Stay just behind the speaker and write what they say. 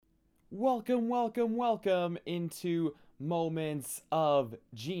Welcome into Moments of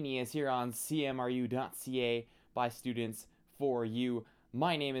Genius here on CMRU.ca by students for you.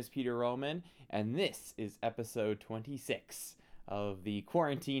 My name is Peter Roman, and this is episode 26 of the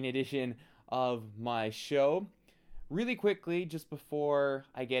quarantine edition of my show. Really quickly, just before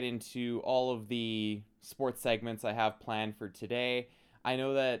I get into all of the sports segments I have planned for today, I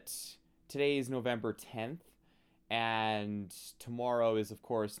know that today is November 10th. And tomorrow is, of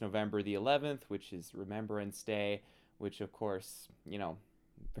course, November the 11th, which is Remembrance Day, which, of course,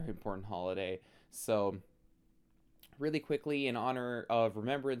 very important holiday. So, really quickly, in honor of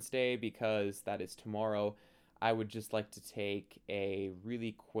Remembrance Day, because that is tomorrow, I would just like to take a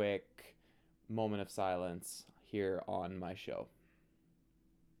really quick moment of silence here on my show.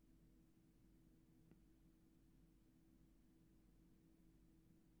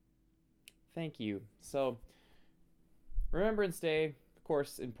 Thank you. So, Remembrance Day, of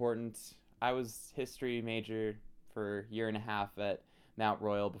course, important. I was history major for a year and a half at Mount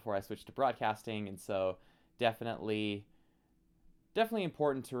Royal before I switched to broadcasting, and so definitely, definitely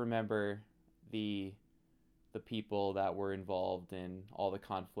important to remember the the people that were involved in all the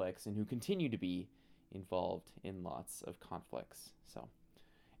conflicts and who continue to be involved in lots of conflicts. So,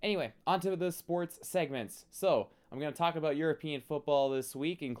 anyway, onto the sports segments. So, I'm going to talk about European football this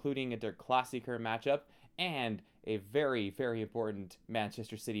week, including a Der Klassiker matchup and a very, very important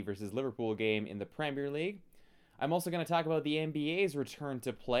Manchester City versus Liverpool game in the Premier League. I'm also going to talk about the NBA's return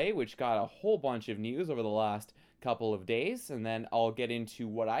to play, which got a whole bunch of news over the last couple of days, and then I'll get into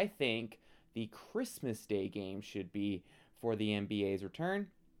what I think the Christmas Day game should be for the NBA's return.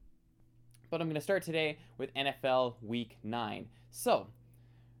 But I'm going to start today with NFL Week 9. So,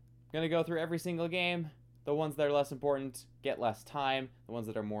 I'm going to go through every single game. The ones that are less important get less time. The ones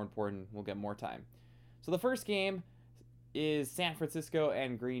that are more important will get more time. So the first game is San Francisco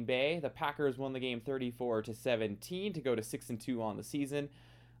and Green Bay. The Packers won the game 34-17 to go to 6-2 on the season.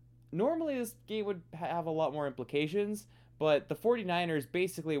 Normally this game would have a lot more implications, but the 49ers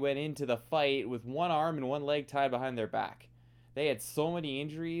basically went into the fight with one arm and one leg tied behind their back. They had so many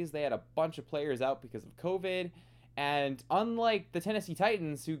injuries. They had a bunch of players out because of COVID. And unlike the Tennessee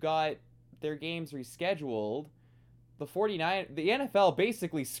Titans, who got their games rescheduled, the NFL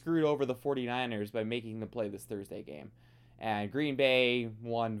basically screwed over the 49ers by making them play this Thursday game. And Green Bay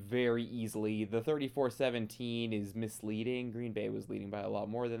won very easily. The 34-17 is misleading. Green Bay was leading by a lot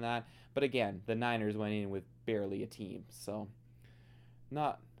more than that. But again, the Niners went in with barely a team. So,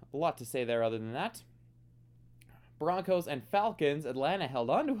 not a lot to say there other than that. Broncos and Falcons, Atlanta held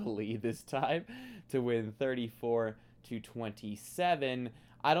on to a lead this time to win 34-27.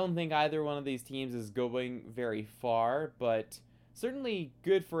 I don't think either one of these teams is going very far, but certainly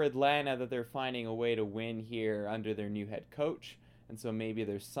good for Atlanta that they're finding a way to win here under their new head coach. And so maybe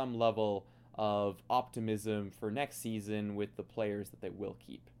there's some level of optimism for next season with the players that they will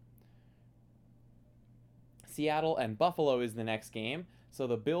keep. Seattle and Buffalo is the next game. So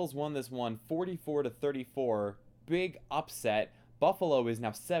the Bills won this one 44-34. Big upset. Buffalo is now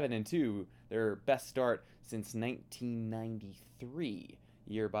 7-2, their best start since 1993.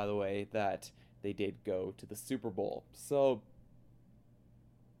 Year, by the way, that they did go to the Super Bowl. So,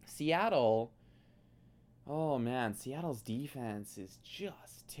 Seattle, oh man, Seattle's defense is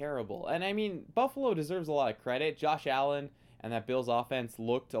just terrible. And I mean, Buffalo deserves a lot of credit. Josh Allen and that Bills offense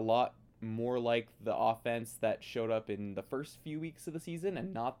looked a lot more like the offense that showed up in the first few weeks of the season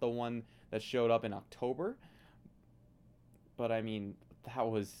and not the one that showed up in October. But I mean, that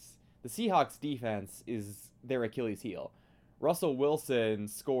was the Seahawks defense is their Achilles heel. Russell Wilson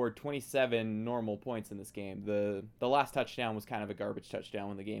scored 27 normal points in this game. The last touchdown was kind of a garbage touchdown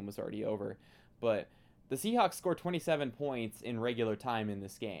when the game was already over. But the Seahawks scored 27 points in regular time in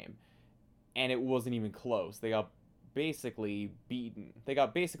this game. And it wasn't even close. They got basically beaten. They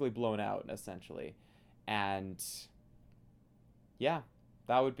got basically blown out, essentially. And yeah,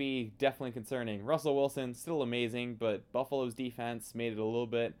 that would be definitely concerning. Russell Wilson, still amazing, but Buffalo's defense made it a little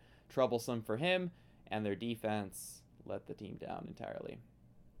bit troublesome for him. And their defense let the team down entirely.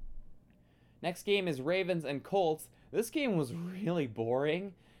 Next game is Ravens and Colts. This game was really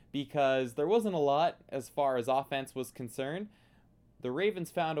boring because there wasn't a lot as far as offense was concerned. The Ravens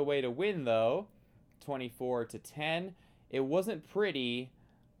found a way to win though, 24-10. It wasn't pretty,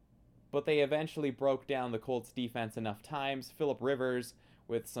 but they eventually broke down the Colts defense enough times. Phillip Rivers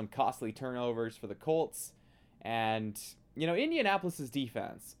with some costly turnovers for the Colts. And, Indianapolis's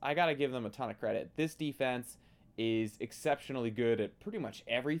defense, I got to give them a ton of credit. This defense is exceptionally good at pretty much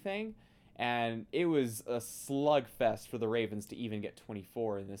everything, and it was a slugfest for the Ravens to even get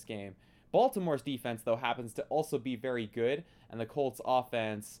 24 in this game. Baltimore's defense, though, happens to also be very good, and the Colts'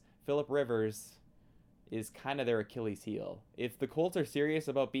 offense Phillip Rivers is kind of their Achilles heel. If the Colts are serious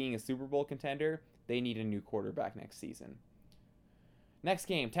about being a Super Bowl contender, they need a new quarterback next season. Next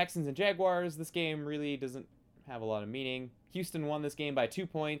game, Texans and Jaguars. This game really doesn't have a lot of meaning. Houston won this game by 2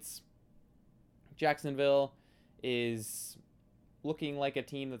 points. Jacksonville is looking like a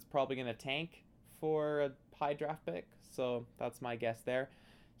team that's probably going to tank for a high draft pick, so that's my guess there.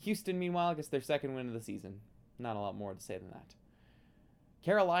 Houston, meanwhile, gets their second win of the season. Not a lot more to say than that.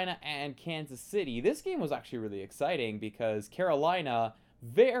 Carolina and Kansas City. This game was actually really exciting because Carolina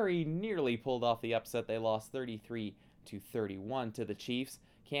very nearly pulled off the upset. They lost 33-31 to the Chiefs.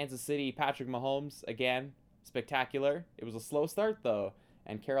 Kansas City, Patrick Mahomes, again, spectacular. It was a slow start, though,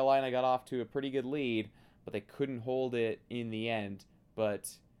 and Carolina got off to a pretty good lead, but they couldn't hold it in the end. But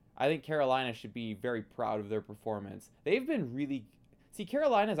I think Carolina should be very proud of their performance. They've been really... See,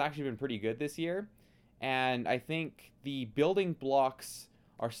 Carolina's actually been pretty good this year, and I think the building blocks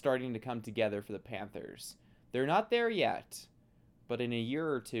are starting to come together for the Panthers. They're not there yet, but in a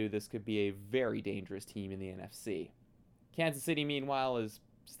year or two, this could be a very dangerous team in the NFC. Kansas City, meanwhile, is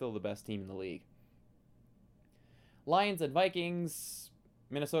still the best team in the league. Lions and Vikings.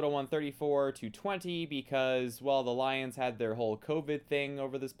 Minnesota won 34-20 because, well, the Lions had their whole COVID thing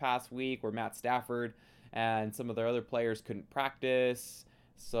over this past week where Matt Stafford and some of their other players couldn't practice,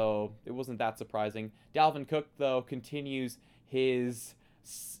 so it wasn't that surprising. Dalvin Cook, though, continues his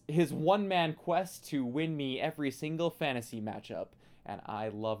one-man quest to win me every single fantasy matchup, and I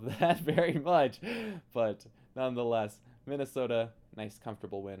love that very much. But nonetheless, Minnesota, nice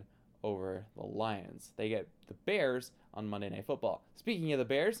comfortable win over the Lions. They get the Bears on Monday Night Football. Speaking of the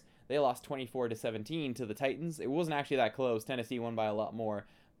Bears, they lost 24-17 to the Titans. It wasn't actually that close. Tennessee won by a lot more,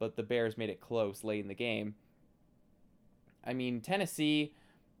 but the Bears made it close late in the game. I mean, Tennessee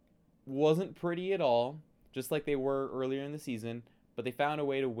wasn't pretty at all, just like they were earlier in the season, but they found a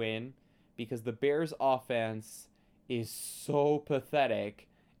way to win because the Bears' offense is so pathetic.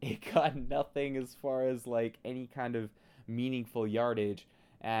 It got nothing as far as like any kind of meaningful yardage.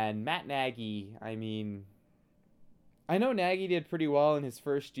 And Matt Nagy, I mean, I know Nagy did pretty well in his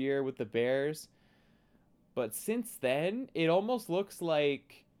first year with the Bears, but since then, it almost looks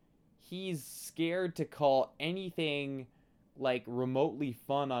like he's scared to call anything like remotely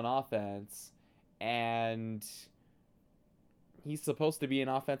fun on offense, and he's supposed to be an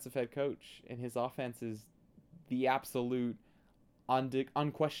offensive head coach, and his offense is the absolute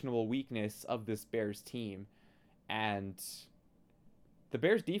unquestionable weakness of this Bears team. And the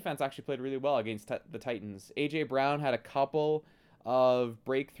Bears defense actually played really well against the Titans. A.J. Brown had a couple of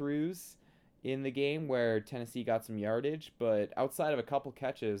breakthroughs in the game where Tennessee got some yardage, but outside of a couple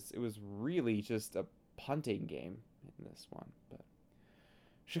catches, it was really just a punting game in this one. But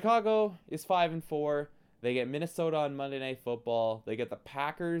Chicago is 5-4. They get Minnesota on Monday Night Football. They get the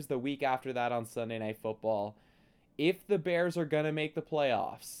Packers the week after that on Sunday Night Football. If the Bears are going to make the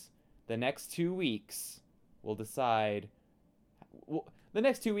playoffs, the next 2 weeks will decide... the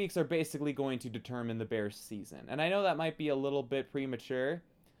next 2 weeks are basically going to determine the Bears' season. And I know that might be a little bit premature,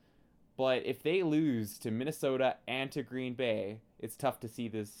 but if they lose to Minnesota and to Green Bay, it's tough to see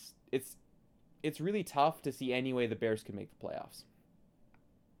this. It's really tough to see any way the Bears can make the playoffs.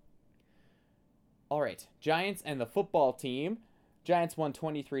 All right, Giants and the football team. Giants won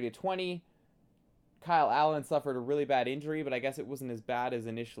 23-20. Kyle Allen suffered a really bad injury, but I guess it wasn't as bad as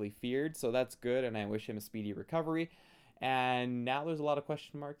initially feared, so that's good, and I wish him a speedy recovery. And now there's a lot of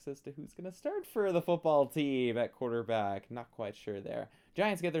question marks as to who's going to start for the football team at quarterback. Not quite sure there.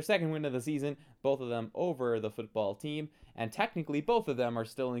 Giants get their second win of the season, both of them over the football team. And technically, both of them are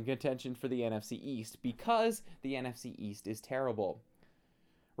still in contention for the NFC East because the NFC East is terrible.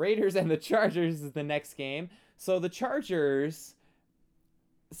 Raiders and the Chargers is the next game. So the Chargers...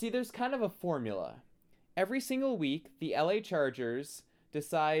 See, there's kind of a formula. Every single week, the LA Chargers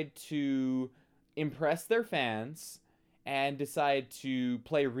decide to impress their fans and decide to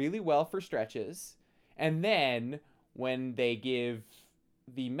play really well for stretches. And then, when they give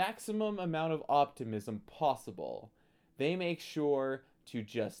the maximum amount of optimism possible, they make sure to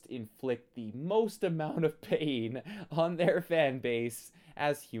just inflict the most amount of pain on their fan base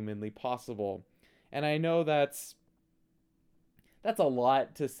as humanly possible. And I know that's a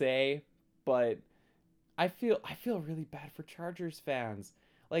lot to say, but I feel really bad for Chargers fans.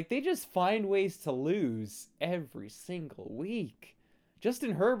 Like, they just find ways to lose every single week.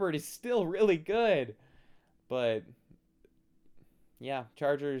 Justin Herbert is still really good. But, yeah,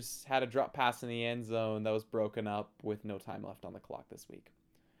 Chargers had a drop pass in the end zone that was broken up with no time left on the clock this week.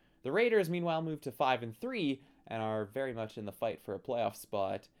 The Raiders, meanwhile, moved to 5-3 and are very much in the fight for a playoff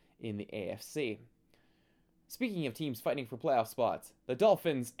spot in the AFC. Speaking of teams fighting for playoff spots, the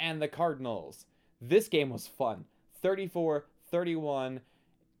Dolphins and the Cardinals. This game was fun. 34-31.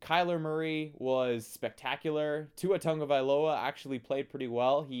 Kyler Murray was spectacular. Tua Tagovailoa actually played pretty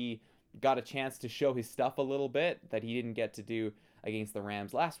well. He got a chance to show his stuff a little bit that he didn't get to do against the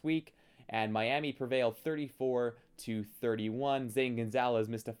Rams last week. And Miami prevailed 34-31. Zane Gonzalez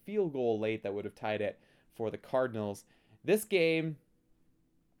missed a field goal late that would have tied it for the Cardinals. This game,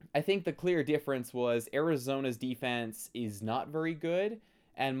 I think the clear difference was Arizona's defense is not very good,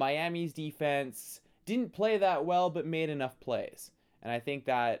 and Miami's defense didn't play that well but made enough plays. And I think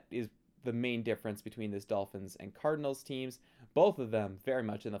that is the main difference between this Dolphins and Cardinals teams. Both of them very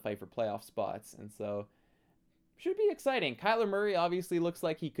much in the fight for playoff spots, and so should be exciting. Kyler Murray obviously looks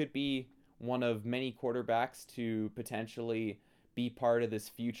like he could be one of many quarterbacks to potentially be part of this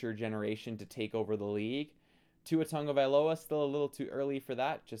future generation to take over the league. Tua Tagovailoa, still a little too early for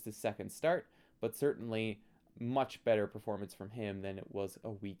that, just his second start, but certainly much better performance from him than it was a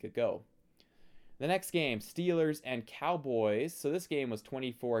week ago. The next game, Steelers and Cowboys. So this game was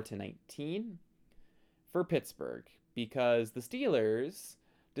 24-19 for Pittsburgh because the Steelers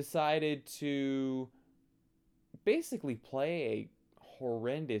decided to basically play a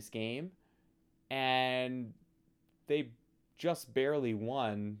horrendous game, and they just barely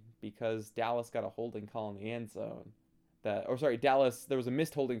won because Dallas got a holding call in the end zone. Dallas, there was a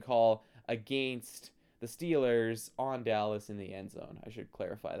missed holding call against the Steelers on Dallas in the end zone. I should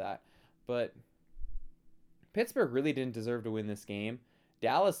clarify that. But Pittsburgh really didn't deserve to win this game.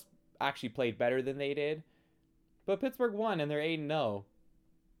 Dallas actually played better than they did, but Pittsburgh won and they're 8-0.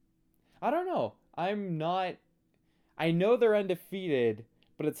 I don't know. I know they're undefeated,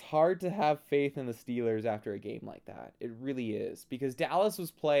 but it's hard to have faith in the Steelers after a game like that. It really is. Because Dallas was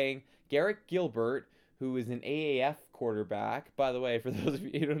playing Garrett Gilbert, who is an AAF quarterback. By the way, for those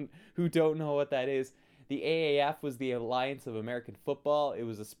of you who don't know what that is, the AAF was the Alliance of American Football. It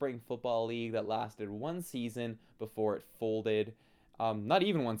was a spring football league that lasted one season before it folded. Not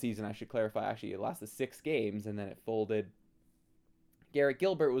even one season, I should clarify. Actually, it lasted 6 games, and then it folded. Garrett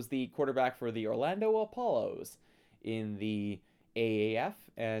Gilbert was the quarterback for the Orlando Apollos in the AAF,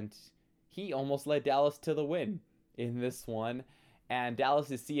 and he almost led Dallas to the win in this one. And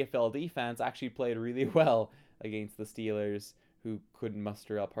Dallas's CFL defense actually played really well against the Steelers, who couldn't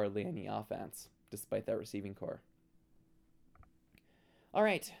muster up hardly any offense despite that receiving core. All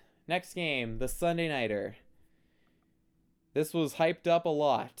right, next game, the Sunday Nighter. This was hyped up a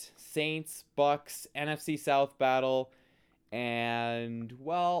lot. Saints, Bucks, NFC South battle, and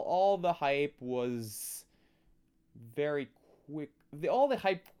well, all the hype was very quick. All the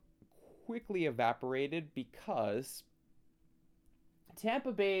hype quickly evaporated because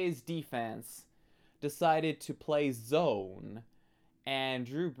Tampa Bay's defense decided to play zone, and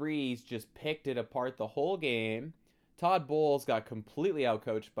Drew Brees just picked it apart the whole game. Todd Bowles got completely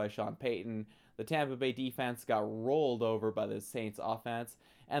outcoached by Sean Payton. The Tampa Bay defense got rolled over by the Saints offense,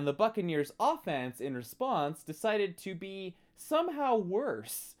 and the Buccaneers offense, in response, decided to be somehow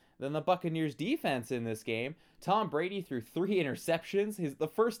worse than the Buccaneers defense in this game. Tom Brady threw 3 interceptions. The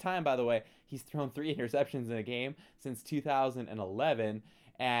first time, by the way, he's thrown 3 interceptions in a game since 2011,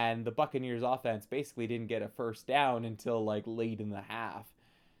 and the Buccaneers offense basically didn't get a first down until like late in the half.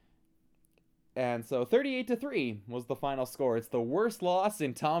 And so 38-3 was the final score. It's the worst loss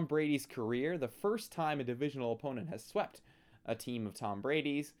in Tom Brady's career, the first time a divisional opponent has swept a team of Tom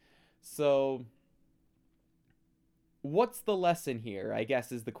Brady's. So what's the lesson here, I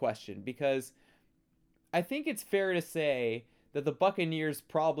guess, is the question, because I think it's fair to say that the Buccaneers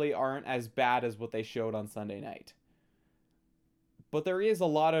probably aren't as bad as what they showed on Sunday night. But there is a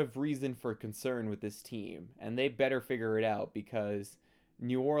lot of reason for concern with this team, and they better figure it out because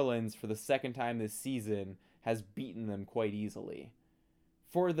New Orleans, for the second time this season, has beaten them quite easily.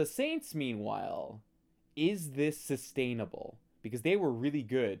 For the Saints, meanwhile, is this sustainable? Because they were really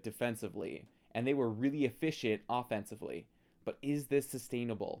good defensively, and they were really efficient offensively. But is this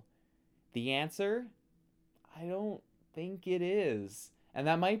sustainable? The answer? I don't think it is. And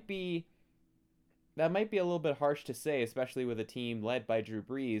that might be a little bit harsh to say, especially with a team led by Drew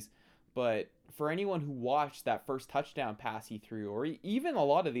Brees. But for anyone who watched that first touchdown pass he threw, or even a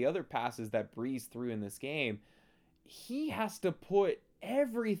lot of the other passes that Brees threw in this game, he has to put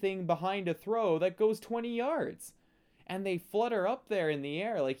everything behind a throw that goes 20 yards. And they flutter up there in the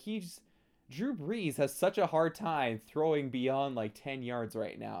air. Drew Brees has such a hard time throwing beyond like 10 yards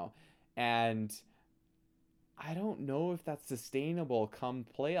right now. And I don't know if that's sustainable come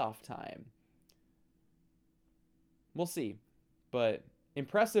playoff time. We'll see. But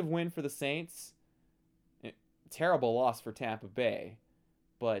impressive win for the Saints. Terrible loss for Tampa Bay.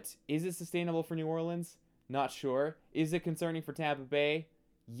 But is it sustainable for New Orleans? Not sure. Is it concerning for Tampa Bay?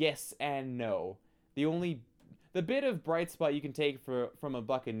 Yes and no. The bit of bright spot you can take from a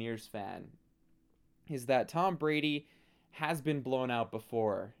Buccaneers fan is that Tom Brady has been blown out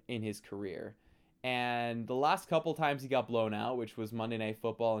before in his career. And the last couple times he got blown out, which was Monday Night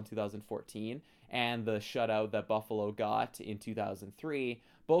Football in 2014 and the shutout that Buffalo got in 2003,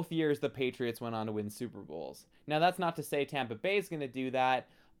 both years the Patriots went on to win Super Bowls. Now, that's not to say Tampa Bay is going to do that,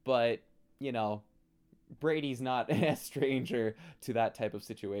 but, Brady's not a stranger to that type of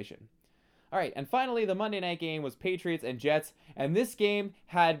situation. All right, and finally, the Monday night game was Patriots and Jets, and this game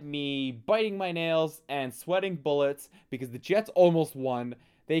had me biting my nails and sweating bullets because the Jets almost won.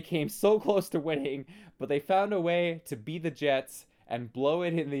 They came so close to winning, but they found a way to beat the Jets and blow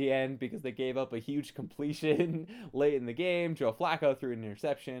it in the end because they gave up a huge completion late in the game. Joe Flacco threw an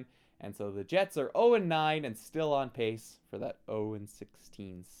interception, and so the Jets are 0-9 and still on pace for that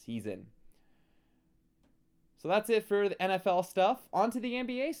 0-16 season. So that's it for the NFL stuff. On to the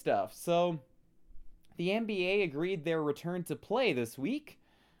NBA stuff. So the NBA agreed their return to play this week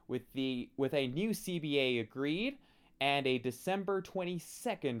with a new CBA agreed and a December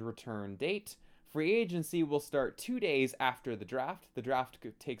 22nd return date. Free agency will start 2 days after the draft. The draft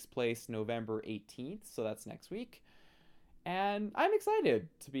takes place November 18th, so that's next week. And I'm excited,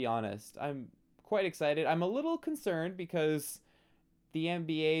 to be honest. I'm quite excited. I'm a little concerned because the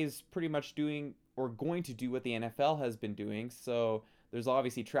NBA is pretty much doing or going to do what the NFL has been doing. So there's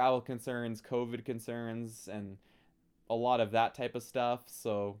obviously travel concerns, COVID concerns, and a lot of that type of stuff.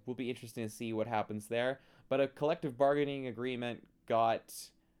 So we'll be interested to see what happens there. But a collective bargaining agreement got,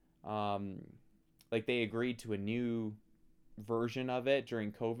 they agreed to a new version of it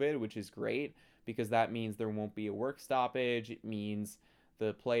during COVID, which is great because that means there won't be a work stoppage. It means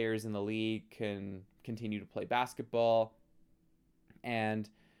the players in the league can continue to play basketball. And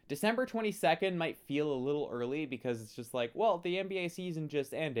December 22nd might feel a little early because it's just like, well, the NBA season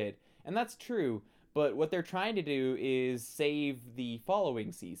just ended. And that's true. But what they're trying to do is save the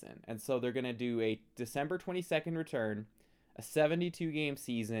following season. And so they're going to do a December 22nd return, a 72-game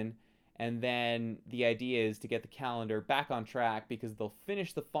season, and then the idea is to get the calendar back on track because they'll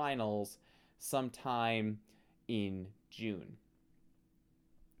finish the finals sometime in June.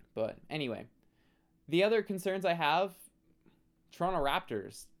 But anyway, the other concerns I have, Toronto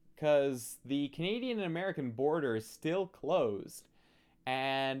Raptors, because the Canadian and American border is still closed.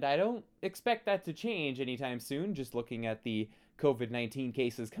 And I don't expect that to change anytime soon, just looking at the COVID-19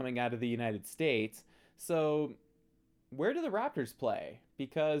 cases coming out of the United States. So where do the Raptors play?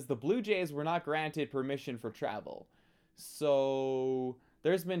 Because the Blue Jays were not granted permission for travel. So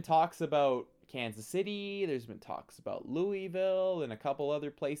there's been talks about Kansas City, there's been talks about Louisville, and a couple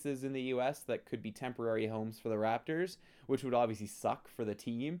other places in the US that could be temporary homes for the Raptors, which would obviously suck for the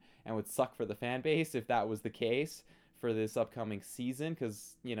team and would suck for the fan base if that was the case for this upcoming season,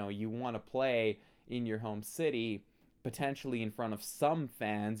 because you want to play in your home city, potentially in front of some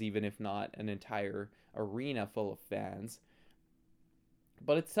fans, even if not an entire arena full of fans.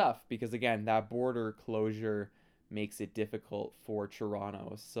 But it's tough because, again, that border closure makes it difficult for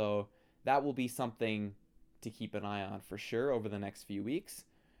Toronto. So that will be something to keep an eye on for sure over the next few weeks.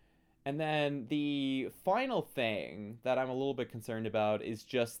 And then the final thing that I'm a little bit concerned about is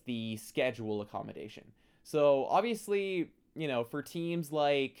just the schedule accommodation. So obviously, for teams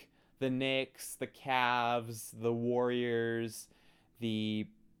like the Knicks, the Cavs, the Warriors, the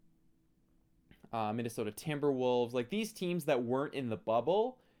Minnesota Timberwolves, like these teams that weren't in the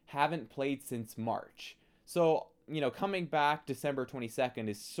bubble haven't played since March. So, coming back December 22nd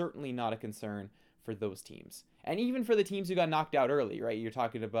is certainly not a concern for those teams. And even for the teams who got knocked out early, right? You're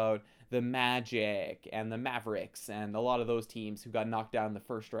talking about the Magic and the Mavericks and a lot of those teams who got knocked out in the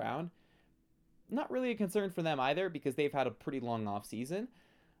first round. Not really a concern for them either because they've had a pretty long off season.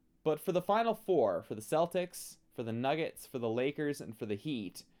 But for the Final Four, for the Celtics, for the Nuggets, for the Lakers, and for the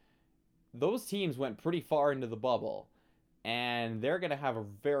Heat, those teams went pretty far into the bubble. And they're going to have a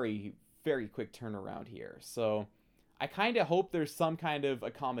very, very quick turnaround here. So I kind of hope there's some kind of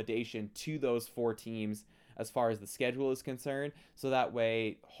accommodation to those four teams as far as the schedule is concerned. So that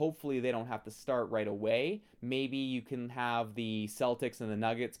way, hopefully they don't have to start right away. Maybe you can have the Celtics and the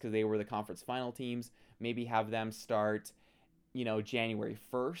Nuggets, because they were the conference final teams, maybe have them start, January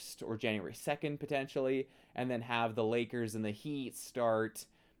 1st or January 2nd potentially, and then have the Lakers and the Heat start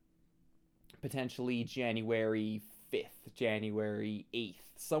potentially January 5th, January 8th,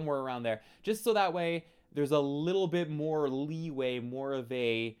 somewhere around there. Just so that way there's a little bit more leeway, more of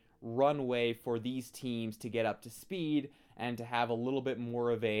a runway for these teams to get up to speed and to have a little bit more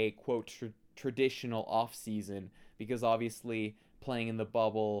of a, quote, traditional off season, because obviously playing in the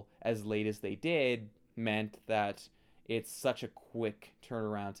bubble as late as they did meant that it's such a quick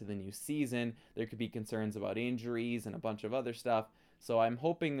turnaround to the new season. There could be concerns about injuries and a bunch of other stuff. So I'm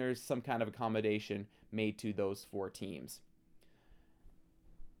hoping there's some kind of accommodation made to those 4 teams.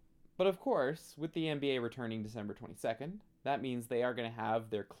 But of course, with the NBA returning December 22nd, that means they are going to have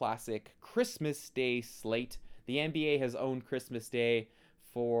their classic Christmas Day slate. The NBA has owned Christmas Day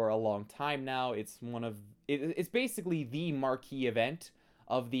for a long time now. It's basically the marquee event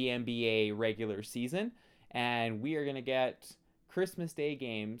of the NBA regular season, and we are going to get Christmas Day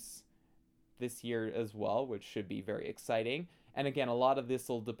games this year as well, which should be very exciting. And again, a lot of this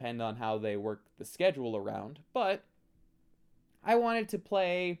will depend on how they work the schedule around, but I wanted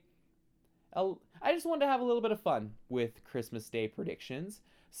to I just wanted to have a little bit of fun with Christmas Day predictions.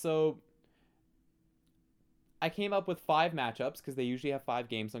 So I came up with 5 matchups because they usually have 5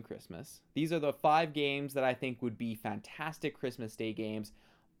 games on Christmas. These are the 5 games that I think would be fantastic Christmas Day games,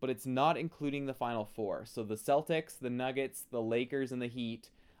 but it's not including the Final Four. So the Celtics, the Nuggets, the Lakers, and the Heat,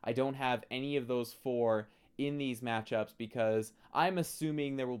 I don't have any of those 4 in these matchups because I'm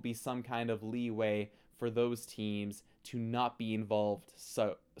assuming there will be some kind of leeway for those teams to not be involved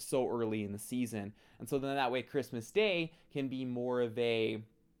so early in the season. And so then that way Christmas Day can be more of a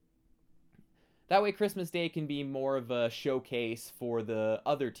showcase for the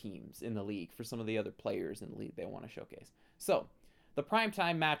other teams in the league, for some of the other players in the league they want to showcase. So, the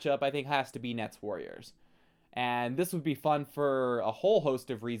primetime matchup I think has to be Nets-Warriors. And this would be fun for a whole host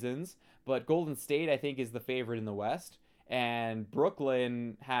of reasons, but Golden State I think is the favorite in the West, and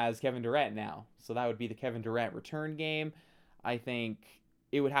Brooklyn has Kevin Durant now. So that would be the Kevin Durant return game. I think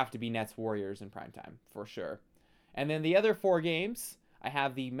it would have to be Nets-Warriors in primetime, for sure. And then the other 4 games, I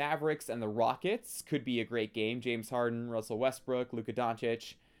have the Mavericks and the Rockets. Could be a great game. James Harden, Russell Westbrook, Luka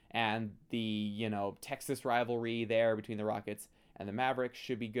Doncic, and the, Texas rivalry there between the Rockets and the Mavericks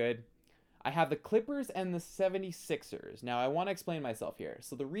should be good. I have the Clippers and the 76ers. Now, I want to explain myself here.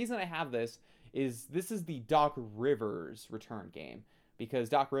 So the reason I have this is the Doc Rivers return game, because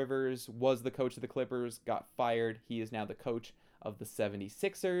Doc Rivers was the coach of the Clippers, got fired. He is now the coach of the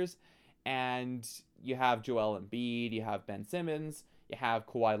 76ers. And you have Joel Embiid, you have Ben Simmons, you have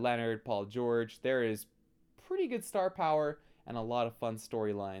Kawhi Leonard, Paul George. There is pretty good star power and a lot of fun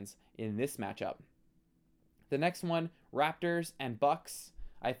storylines in this matchup. The next one, Raptors and Bucks.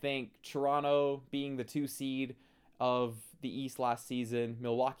 I think Toronto being the 2 seed of the East last season,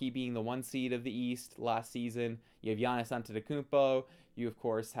 Milwaukee being the 1 seed of the East last season. You have Giannis Antetokounmpo. You, of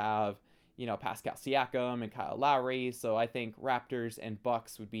course, have, Pascal Siakam and Kyle Lowry. So I think Raptors and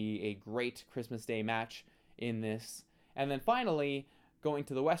Bucks would be a great Christmas Day match in this. And then finally, going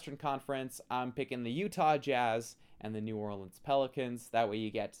to the Western Conference, I'm picking the Utah Jazz and the New Orleans Pelicans. That way you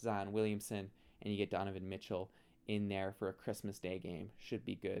get Zion Williamson and you get Donovan Mitchell in there for a Christmas Day game. Should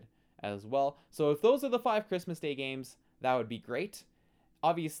be good as well. So if those are the 5 Christmas Day games, that would be great.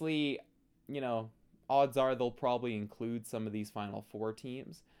 Obviously, odds are they'll probably include some of these Final Four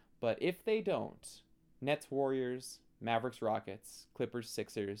teams. But if they don't, Nets Warriors, Mavericks Rockets, Clippers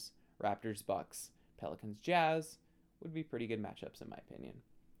Sixers, Raptors Bucks, Pelicans Jazz would be pretty good matchups in my opinion.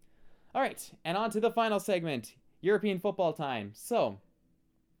 All right, and on to the final segment, European football time. So,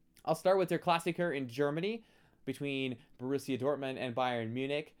 I'll start with their Klassiker in Germany between Borussia Dortmund and Bayern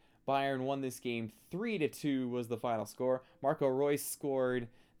Munich. Bayern won this game 3-2 was the final score. Marco Reus scored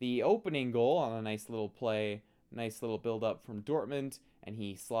the opening goal on a nice little play, nice little build up from Dortmund, and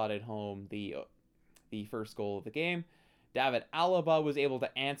he slotted home the first goal of the game. David Alaba was able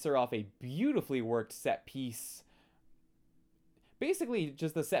to answer off a beautifully worked set piece. Basically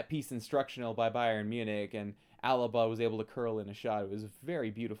just a set piece instructional by Bayern Munich, and Alaba was able to curl in a shot. It was very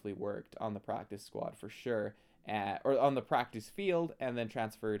beautifully worked on the practice squad for sure, or on the practice field, and then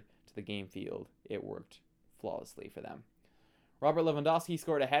transferred to the game field. It worked flawlessly for them. Robert Lewandowski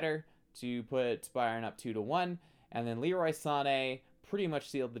scored a header to put Bayern up 2-1, and then Leroy Sané pretty much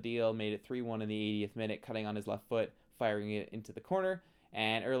sealed the deal, made it 3-1 in the 80th minute, cutting on his left foot, firing it into the corner,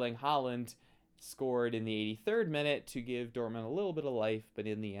 and Erling Haaland scored in the 83rd minute to give Dortmund a little bit of life, but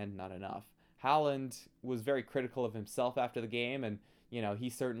in the end, not enough. Haaland was very critical of himself after the game, and, he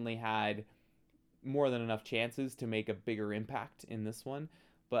certainly had more than enough chances to make a bigger impact in this one.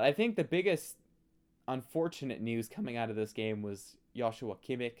 But I think the biggest unfortunate news coming out of this game was Joshua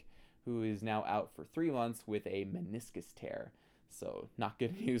Kimmich, who is now out for 3 months with a meniscus tear. So not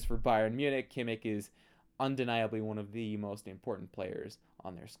good news for Bayern Munich. Kimmich is undeniably one of the most important players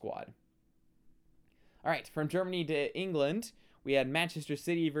on their squad. All right, from Germany to England, we had Manchester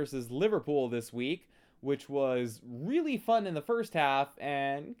City versus Liverpool this week, which was really fun in the first half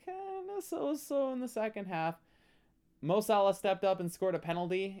and kind of so-so in the second half. Mo Salah stepped up and scored a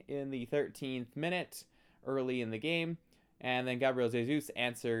penalty in the 13th minute early in the game, and then Gabriel Jesus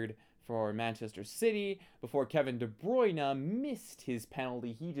answered for Manchester City before Kevin De Bruyne missed his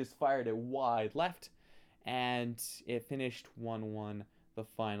penalty. He just fired it wide left, and it finished 1-1 the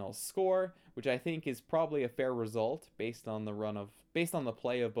final score, which I think is probably a fair result based on the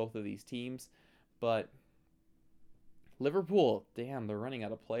play of both of these teams. But Liverpool, damn, they're running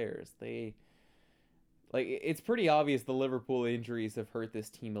out of players. It's pretty obvious the Liverpool injuries have hurt this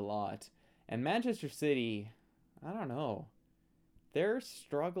team a lot. And Manchester City, I don't know. They're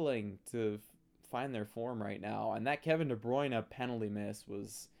struggling to find their form right now. And that Kevin De Bruyne penalty miss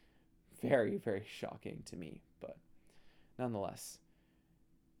was very, very shocking to me. But nonetheless,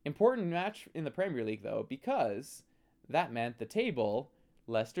 important match in the Premier League, though, because that meant the table,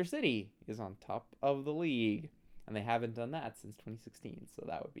 Leicester City is on top of the league. And they haven't done that since 2016. So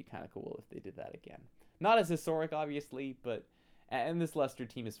that would be kind of cool if they did that again. Not as historic, obviously, but... And this Leicester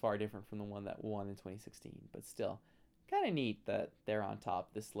team is far different from the one that won in 2016. But still, kind of neat that they're on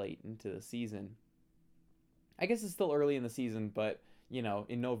top this late into the season. I guess it's still early in the season, but, you know,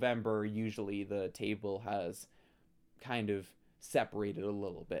 in November, usually the table has kind of separated a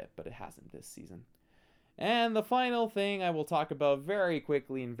little bit, but it hasn't this season. And the final thing I will talk about very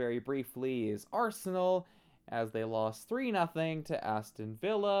quickly and very briefly is Arsenal, as they lost 3-0 to Aston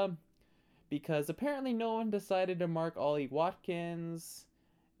Villa, because apparently no one decided to mark Ollie Watkins,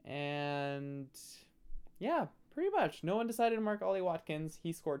 and yeah, pretty much no one decided to mark Ollie Watkins.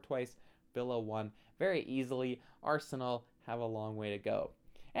 He scored twice. Villa won very easily. Arsenal have a long way to go.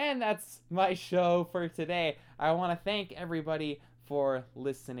 And that's my show for today. I want to thank everybody for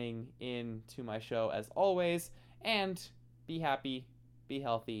listening in to my show as always, and be happy, be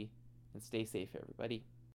healthy, and stay safe, everybody.